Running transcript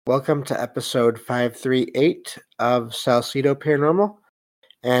Welcome to episode 538 of Salcedo Paranormal.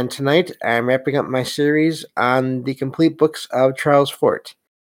 And tonight I'm wrapping up my series on the complete books of Charles Fort.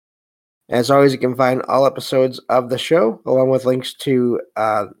 As always, you can find all episodes of the show, along with links to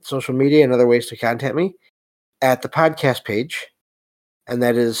social media and other ways to contact me, at the podcast page. And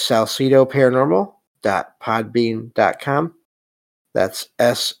that is salcedoparanormal.podbean.com. That's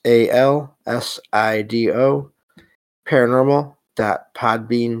SALSIDO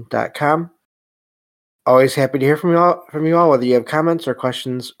paranormal.podbean.com. Always happy to hear from you all, whether you have comments or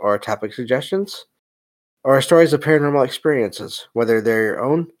questions or topic suggestions, or stories of paranormal experiences, whether they're your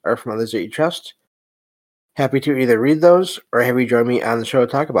own or from others that you trust. Happy to either read those or have you join me on the show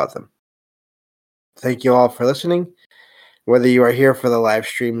to talk about them. Thank you all for listening, whether you are here for the live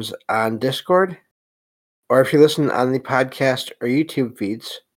streams on Discord, or if you listen on the podcast or YouTube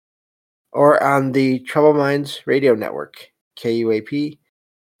feeds, or on the Troubled Minds Radio Network, KUAP,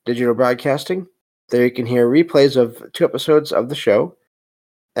 Digital Broadcasting. There you can hear replays of 2 episodes of the show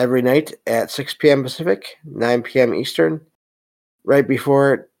every night at 6 p.m. Pacific, 9 p.m. Eastern, right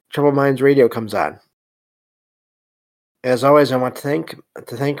before Troubled Minds Radio comes on. As always, I want to thank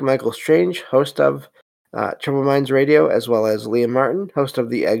Michael Strange, host of Troubled Minds Radio, as well as Liam Martin, host of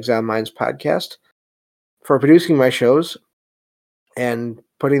the Eggs on Minds podcast, for producing my shows and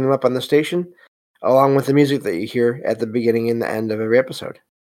putting them up on the station, along with the music that you hear at the beginning and the end of every episode.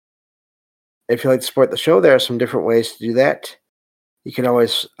 If you'd like to support the show, there are some different ways to do that. You can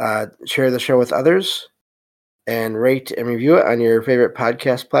always share the show with others and rate and review it on your favorite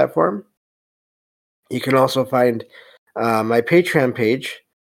podcast platform. You can also find my Patreon page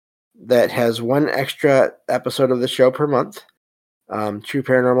that has 1 extra episode of the show per month, True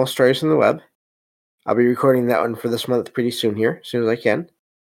Paranormal Stories from the Web. I'll be recording that one for this month pretty soon here, as soon as I can.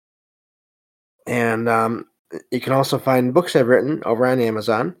 And you can also find books I've written over on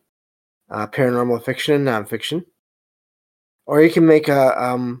Amazon, paranormal fiction and nonfiction. Or you can make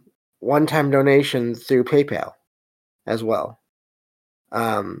a one-time donation through PayPal as well.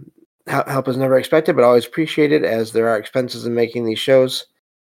 Help is never expected, but always appreciated, as there are expenses in making these shows.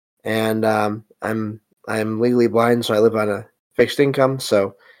 And I'm legally blind, so I live on a fixed income.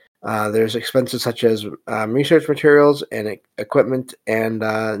 So there's expenses such as research materials and equipment, and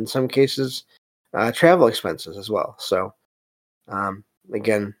in some cases, travel expenses as well. So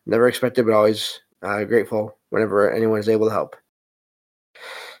again, never expected, but always grateful whenever anyone is able to help.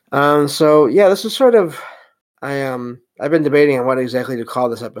 So yeah, this is sort of I've been debating on what exactly to call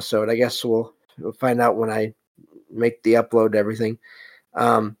this episode. I guess we'll find out when I make the upload to everything.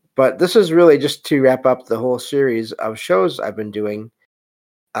 But this is really just to wrap up the whole series of shows I've been doing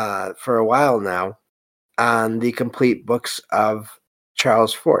for a while now on the complete books of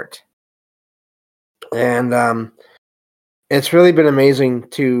Charles Fort. And it's really been amazing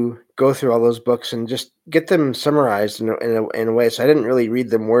to go through all those books and just get them summarized in a way. So I didn't really read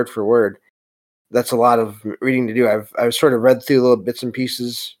them word for word. That's a lot of reading to do. I've sort of read through little bits and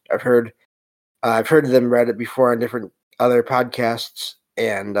pieces. I've heard them read it before on different other podcasts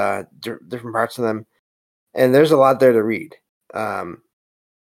and different parts of them. And there's a lot there to read.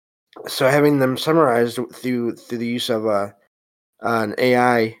 So having them summarized through the use of an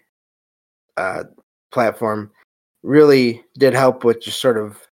AI platform really did help with just sort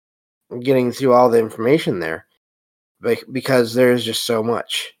of getting through all the information there, because there's just so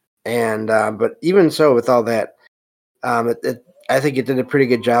much. And but even so, with all that, I think it did a pretty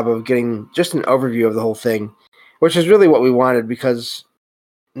good job of getting just an overview of the whole thing, which is really what we wanted, because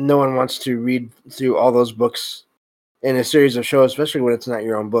no one wants to read through all those books in a series of shows, especially when it's not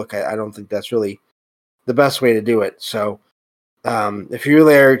your own book. I don't think that's really the best way to do it. So if you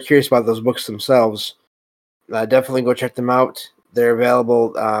really are curious about those books themselves, definitely go check them out. They're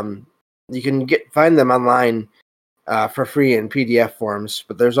available. You can find them online for free in PDF forms,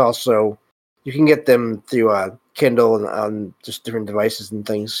 but there's also, you can get them through Kindle and on just different devices and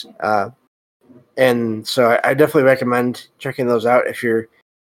things. And so I definitely recommend checking those out if you're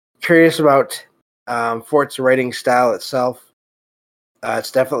curious about Fort's writing style itself.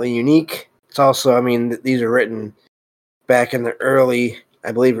 It's definitely unique. It's also, I mean, these are written back in the early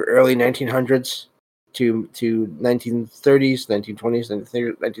 1900s to 1930s, 1920s,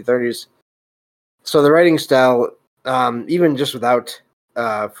 1930s. So the writing style, even just without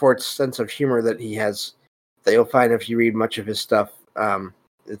Fort's sense of humor that he has, that you'll find if you read much of his stuff,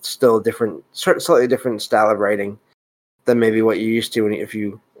 it's still a different, slightly different style of writing than maybe what you're used to if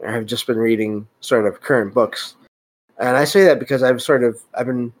you have just been reading sort of current books. And I say that because I've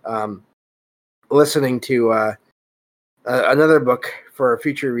been listening to another book for a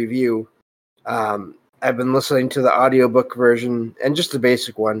future review I've been listening to the audiobook version and just the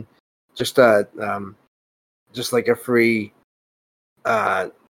basic one, just like a free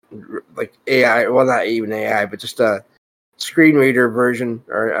like AI, well, not even AI, but just a screen reader version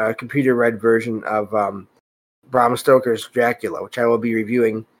or a computer read version of Bram Stoker's Dracula, which I will be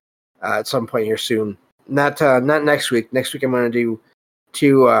reviewing at some point here soon. Not next week. Next week I'm going to do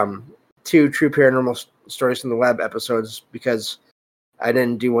two True Paranormal Stories from the Web episodes, because I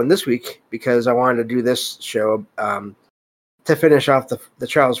didn't do one this week because I wanted to do this show to finish off the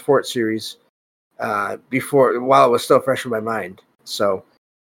Charles Fort series while it was still fresh in my mind. So,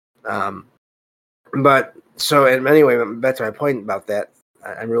 and anyway, back to my point about that.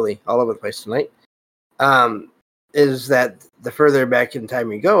 I'm really all over the place tonight. Is that the further back in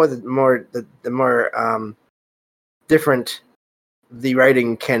time you go, the more different the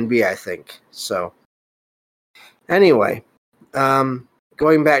writing can be, I think. So, anyway,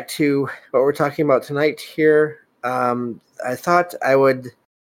 going back to what we're talking about tonight here, I thought I would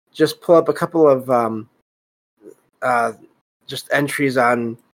just pull up a couple of just entries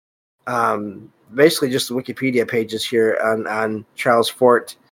on basically just the Wikipedia pages here on Charles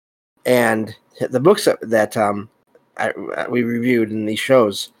Fort and the books that we reviewed in these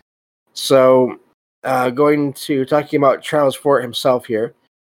shows. So, talking about Charles Fort himself here.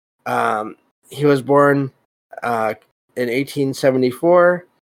 He was born in 1874,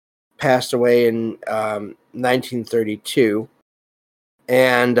 passed away in 1932,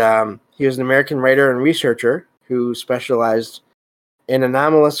 and he was an American writer and researcher who specialized in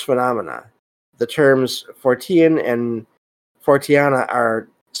anomalous phenomena. The terms Fortean and Forteana are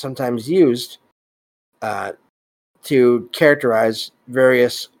sometimes used to characterize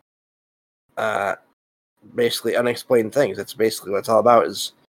various basically unexplained things. That's basically what it's all about,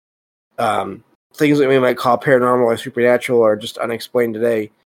 is things that we might call paranormal or supernatural or just unexplained today.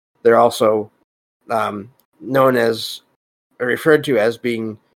 They're also known as, or referred to as,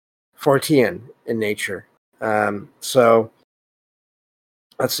 being Fortean in nature. So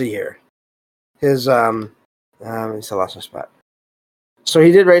let's see here. His I lost my spot. So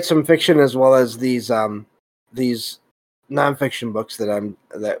he did write some fiction as well as these nonfiction books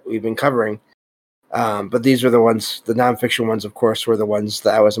that we've been covering. But these are the nonfiction ones, of course, were the ones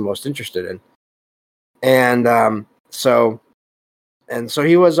that I was the most interested in. And so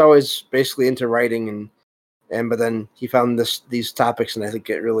he was always basically into writing, but then he found these topics, and I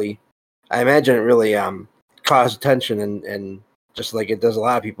think I imagine it really caused attention, and just like it does a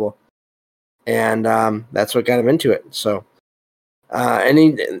lot of people, and that's what got him into it. So, and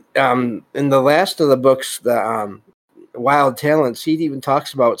he in the last of the books, the Wild Talents, he even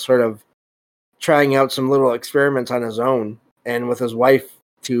talks about sort of trying out some little experiments on his own and with his wife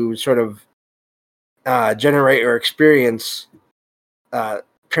to sort of generate or experience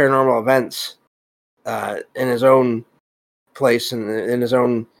paranormal events in his own place and in his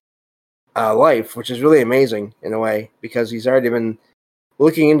own life, which is really amazing in a way, because he's already been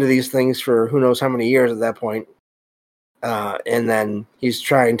looking into these things for who knows how many years at that point, and then he's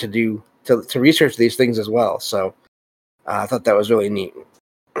trying to research these things as well. So I thought that was really neat.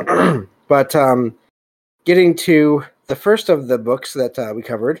 But getting to the first of the books that we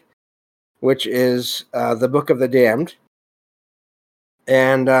covered, which is the Book of the Damned.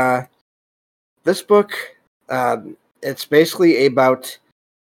 And this book, it's basically about,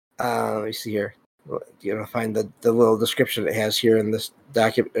 let me see here. You know, find the little description it has here in this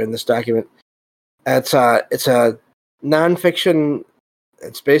document. It's a nonfiction.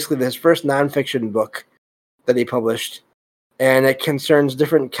 It's basically his first nonfiction book that he published, and it concerns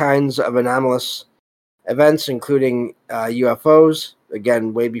different kinds of anomalous events, including UFOs.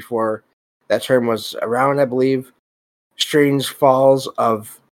 Again, way before that term was around, I believe. Strange falls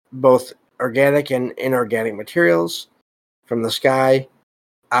of both organic and inorganic materials from the sky,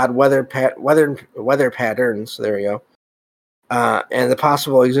 odd weather patterns. There we go, and the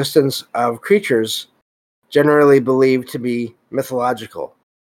possible existence of creatures generally believed to be mythological,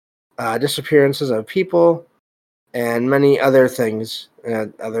 disappearances of people, and many other things,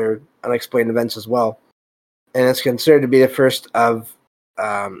 other unexplained events as well. And it's considered to be the first of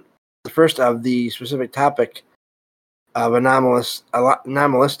the specific topic of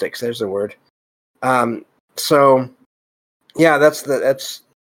anomalistics. There's the word. So, yeah, I'd say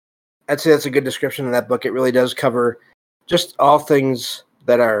that's a good description of that book. It really does cover just all things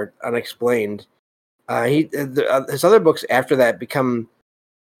that are unexplained. His other books after that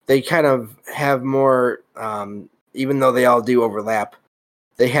they kind of have more, even though they all do overlap.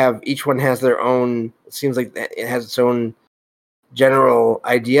 Each one has their own. It seems like it has its own general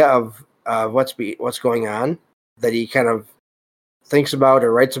idea of what's going on that he kind of thinks about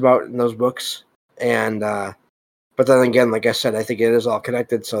or writes about in those books, and but then again, like I said, I think it is all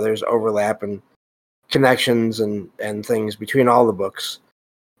connected, so there's overlap and connections and things between all the books.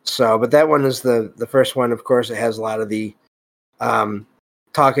 So, but that one is the first one. Of course, it has a lot of the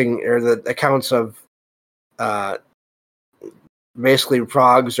talking or the accounts of basically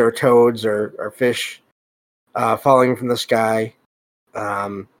frogs or toads or fish falling from the sky.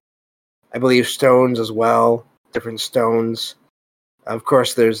 I believe stones as well, different stones. Of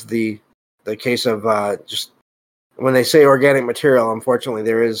course, there's the case of just when they say organic material. Unfortunately,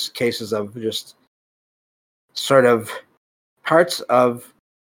 there is cases of just sort of parts of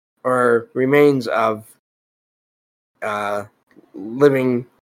or remains of living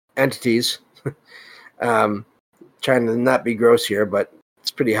entities. um, Trying to not be gross here, but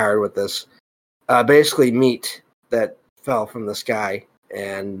it's pretty hard with this. Basically, meat that fell from the sky,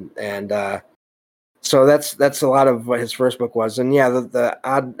 and so that's a lot of what his first book was. And yeah, the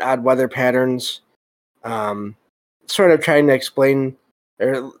odd weather patterns, sort of trying to explain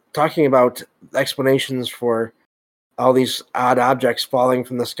or talking about explanations for all these odd objects falling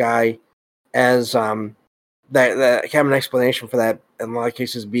from the sky as that common explanation for that in a lot of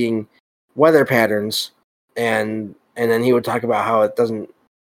cases being weather patterns, and then he would talk about how it doesn't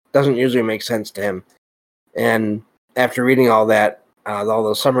usually make sense to him. And after reading all that, all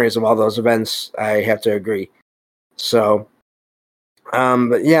those summaries of all those events, I have to agree. So,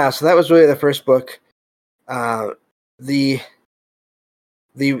 but yeah, so that was really the first book. The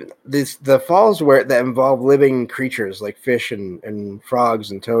the falls where that involve living creatures like fish and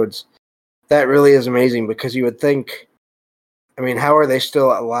frogs and toads, that really is amazing because you would think, I mean, how are they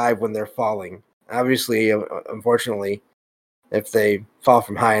still alive when they're falling? Obviously, unfortunately, if they fall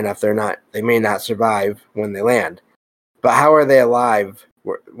from high enough, they may not survive when they land. But how are they alive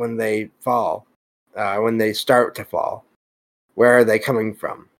when they fall? When they start to fall, where are they coming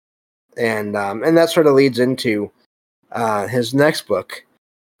from? And that sort of leads into his next book,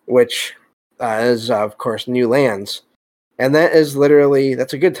 which is of course New Lands, and that's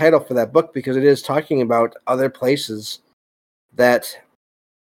a good title for that book because it is talking about other places that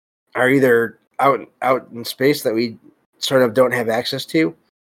are either out in space that we sort of don't have access to,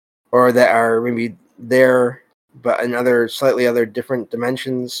 or that are maybe there but in slightly other different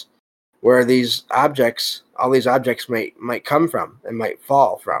dimensions where all these objects might come from and might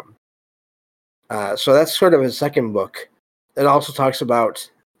fall from. So that's sort of his second book. It also talks about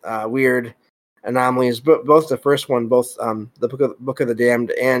weird anomalies, but both the first one, both the Book of the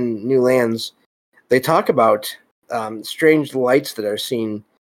Damned and New Lands, they talk about strange lights that are seen,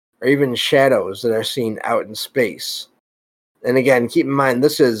 or even shadows that are seen out in space. And again, keep in mind,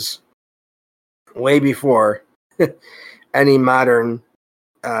 this is way before any modern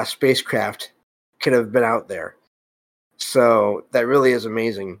spacecraft could have been out there. So that really is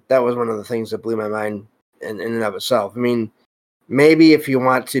amazing. That was one of the things that blew my mind in and of itself. I mean, maybe if you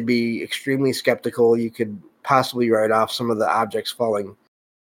want to be extremely skeptical, you could possibly write off some of the objects falling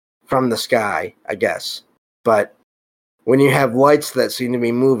from the sky, I guess. But when you have lights that seem to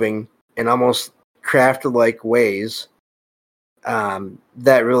be moving in almost craft-like ways,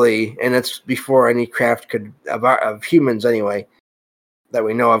 that really, and it's before any craft of humans anyway, that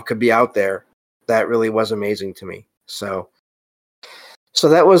we know of could be out there, that really was amazing to me. So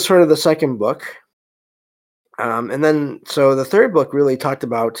that was sort of the second book. And then, so the third book really talked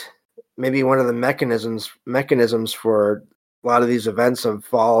about maybe one of the mechanisms for a lot of these events of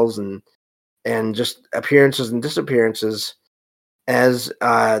falls and just appearances and disappearances, and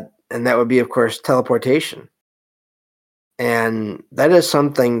that would be, of course, teleportation. And that is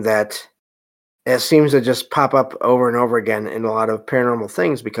something that it seems to just pop up over and over again in a lot of paranormal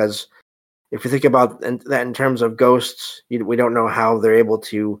things, because if you think about that in terms of ghosts, we don't know how they're able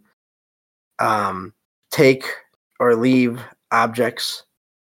to take or leave objects.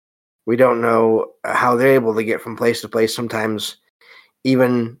 We don't know how they're able to get from place to place, sometimes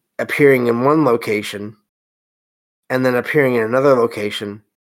even appearing in one location and then appearing in another location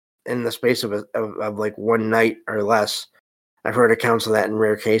in the space of like one night or less. I've heard accounts of that in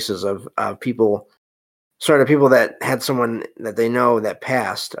rare cases of people that had someone that they know that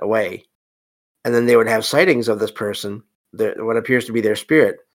passed away, and then they would have sightings of this person, what appears to be their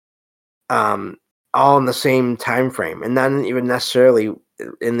spirit, all in the same time frame, and not even necessarily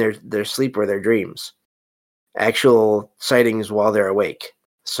in their sleep or their dreams. Actual sightings while they're awake.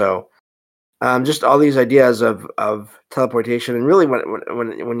 So, just all these ideas of teleportation, and really,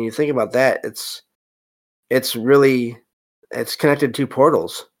 when you think about that, it's connected to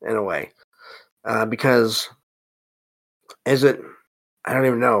portals in a way, because is it? I don't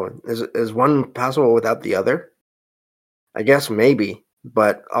even know. Is one possible without the other? I guess maybe,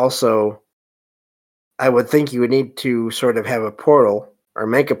 but also I would think you would need to sort of have a portal or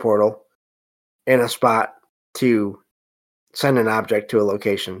make a portal in a spot to send an object to a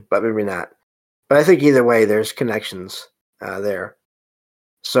location, but maybe not. But I think either way, there's connections there.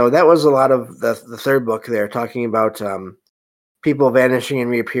 So that was a lot of the third book there, talking about people vanishing and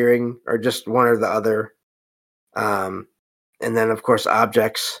reappearing, or just one or the other. And then, of course,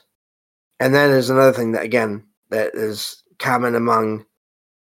 objects. And that is another thing that, again, that is common among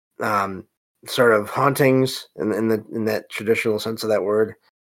sort of hauntings in that traditional sense of that word,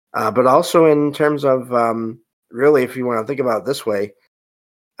 but also in terms of really, if you want to think about it this way,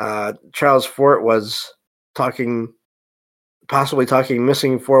 Charles Fort was possibly talking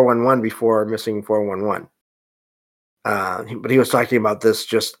missing 411 before missing 411. But he was talking about this,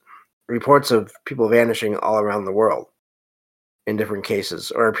 just reports of people vanishing all around the world in different cases,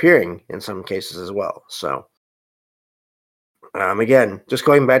 or appearing in some cases as well. So again, just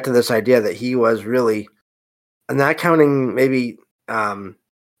going back to this idea that he was really not counting maybe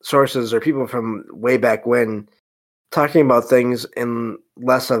sources or people from way back when, talking about things in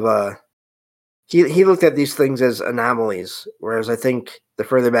less of a he looked at these things as anomalies, whereas I think the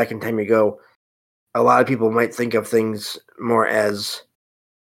further back in time you go, a lot of people might think of things more as,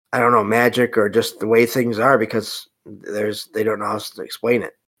 I don't know, magic, or just the way things are, because they don't know how to explain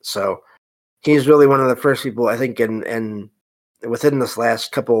it. So he's really one of the first people, I think, in within this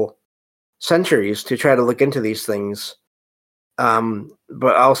last couple centuries to try to look into these things,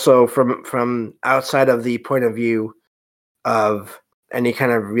 but also from outside of the point of view of any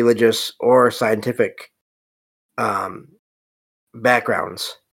kind of religious or scientific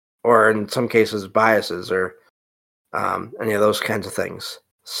backgrounds, or in some cases biases, or any of those kinds of things.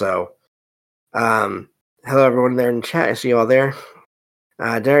 So hello everyone there in chat, I see you all there.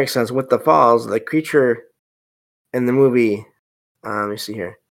 Derek says, with the falls, the creature in the movie, let me see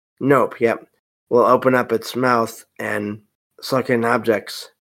here, Nope, yep, will open up its mouth and suck in objects,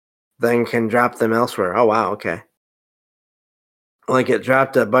 then can drop them elsewhere. Oh wow, okay. Like it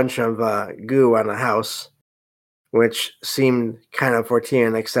dropped a bunch of goo on a house, which seemed kind of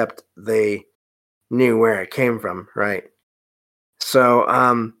Fortean, except they knew where it came from, right?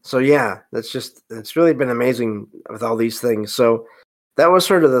 So yeah, it's really been amazing with all these things. So that was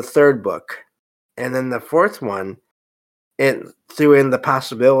sort of the third book. And then the fourth one, it threw in the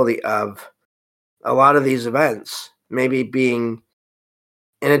possibility of a lot of these events maybe being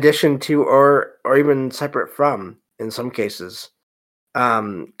in addition to, or even separate from, in some cases,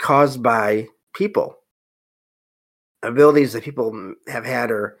 caused by people, abilities that people have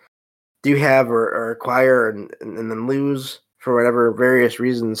had, or do have, or acquire, and then lose for whatever various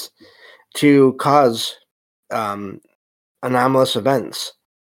reasons, to cause anomalous events,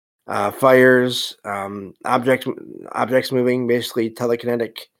 fires, objects moving, basically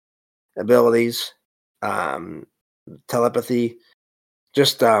telekinetic abilities, telepathy,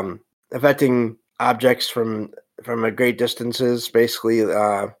 just affecting objects from a great distances, basically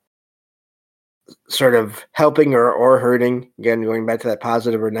sort of helping or hurting. Again, going back to that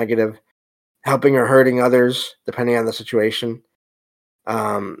positive or negative, helping or hurting others depending on the situation.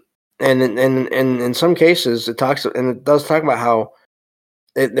 And in some cases, it does talk about how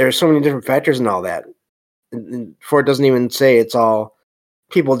there's so many different factors in all that. Ford doesn't even say it's all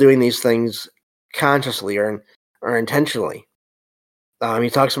people doing these things consciously or intentionally. He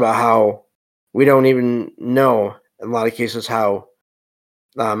talks about how we don't even know in a lot of cases how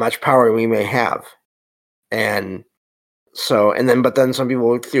much power we may have, and so but then some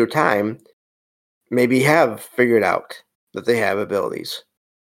people through time maybe have figured out that they have abilities.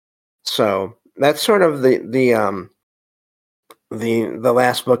 So that's sort of the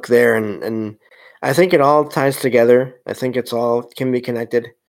last book there, and I think it all ties together. I think it's all can be connected.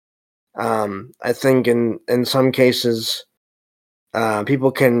 I think in some cases,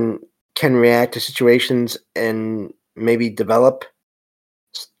 people can react to situations and maybe develop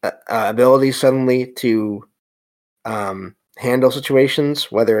abilities suddenly to handle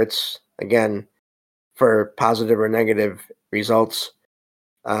situations, whether it's, again, for positive or negative results,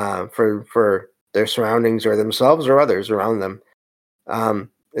 for their surroundings or themselves or others around them.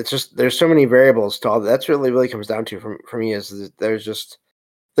 It's just there's so many variables to all that. That's really comes down to for me is that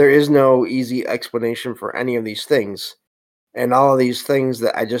there is no easy explanation for any of these things, and all of these things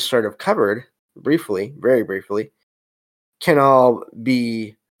that I just sort of covered briefly, very briefly, can all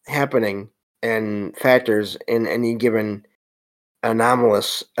be happening and factors in any given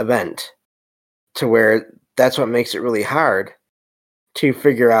anomalous event, to where that's what makes it really hard to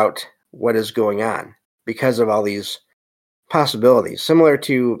figure out what is going on because of all these possibilities. Similar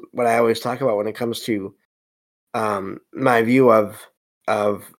to what I always talk about when it comes to my view of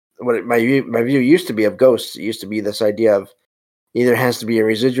my view used to be of ghosts. It used to be this idea of either has to be a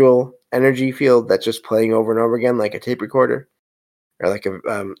residual energy field that's just playing over and over again, like a tape recorder, or like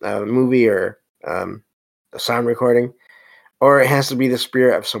a movie, or a sound recording, or it has to be the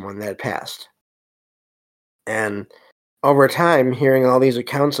spirit of someone that passed. And over time, hearing all these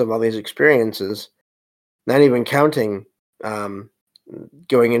accounts of all these experiences, not even counting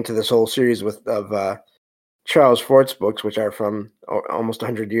going into this whole series of Charles Fort's books, which are from almost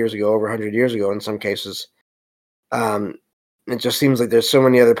 100 years ago, over 100 years ago in some cases, it just seems like there's so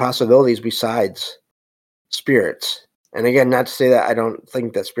many other possibilities besides spirits. And again, not to say that I don't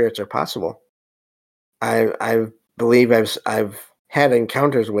think that spirits are possible. I believe I've had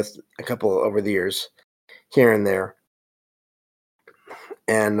encounters with a couple over the years, here and there,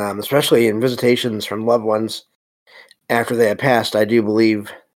 and especially in visitations from loved ones after they had passed. I do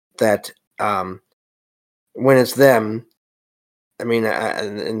believe that when it's them, I mean,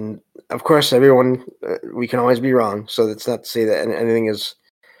 and of course, everyone, we can always be wrong. So that's not to say that anything is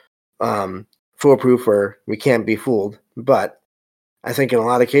foolproof or we can't be fooled. But I think in a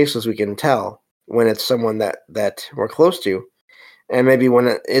lot of cases we can tell when it's someone that we're close to, and maybe when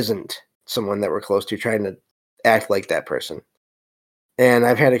it isn't someone that we're close to, trying to act like that person. And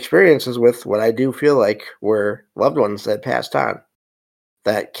I've had experiences with what I do feel like were loved ones that passed on,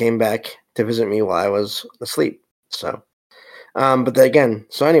 that came back to visit me while I was asleep. So, but again,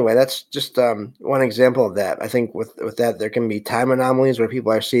 so anyway, that's just one example of that. I think with that, there can be time anomalies where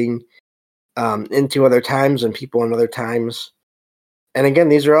people are seeing into other times and people in other times. And again,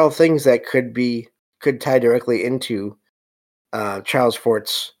 these are all things that could tie directly into Charles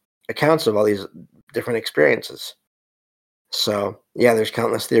Fort's accounts of all these different experiences. So yeah, there's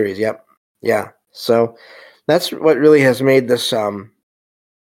countless theories. Yep. Yeah. So that's what really has made this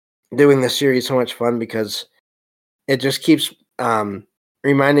doing this series so much fun, because it just keeps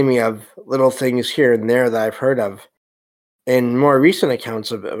reminding me of little things here and there that I've heard of in more recent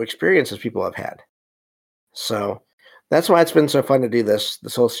accounts of experiences people have had. So that's why it's been so fun to do this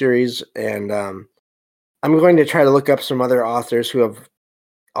whole series. And I'm going to try to look up some other authors who have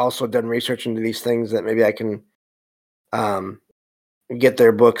also done research into these things, that maybe I can get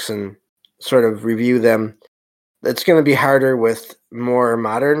their books and sort of review them. It's going to be harder with more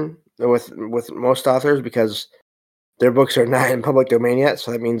modern, with most authors, because their books are not in public domain yet.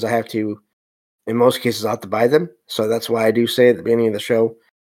 So that means I have to, in most cases, I'll have to buy them. So that's why I do say at the beginning of the show,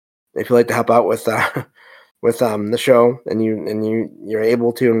 if you'd like to help out with the show, and you're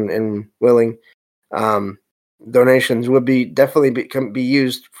able to and willing, donations would be definitely be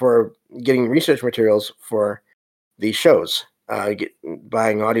used for getting research materials for these shows,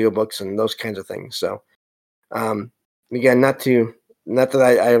 buying audiobooks and those kinds of things. So again, not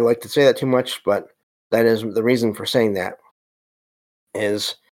that I like to say that too much, but that is the reason for saying that,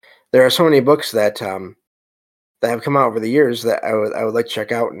 is there are so many books that have come out over the years that I would like to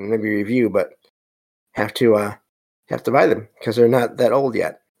check out and maybe review, but have to buy them because they're not that old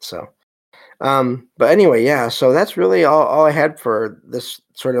yet. So but anyway, yeah, so that's really all I had for this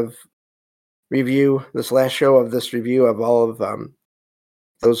sort of review, this last show of this review of all of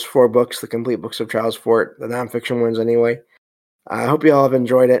those 4 books, the complete books of Charles Fort, the nonfiction ones anyway. I hope you all have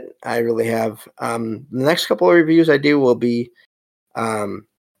enjoyed it. I really have. The next couple of reviews I do will be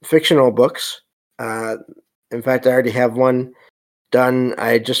fictional books. In fact, I already have one done.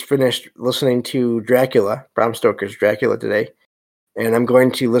 I just finished listening to Dracula, Bram Stoker's Dracula today, and I'm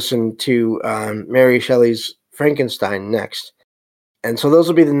going to listen to Mary Shelley's Frankenstein next. And so those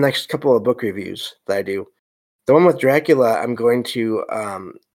will be the next couple of book reviews that I do. The one with Dracula, I'm going to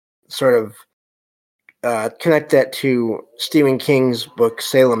sort of connect that to Stephen King's book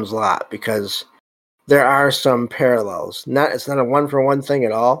Salem's Lot, because there are some parallels. It's not a one-for-one thing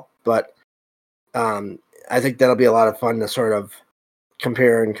at all, but I think that'll be a lot of fun to sort of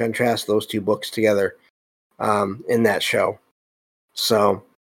compare and contrast those 2 books together in that show. So,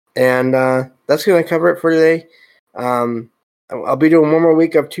 and that's going to cover it for today. I'll be doing one more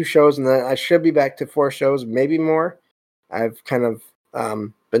week of 2 shows, and then I should be back to 4 shows, maybe more. I've kind of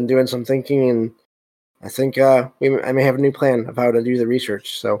been doing some thinking, and I think I may have a new plan of how to do the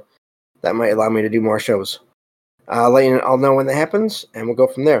research, so that might allow me to do more shows. I'll know when that happens, and we'll go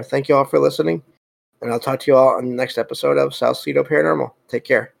from there. Thank you all for listening, and I'll talk to you all on the next episode of Salcedo Paranormal. Take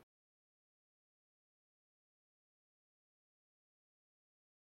care.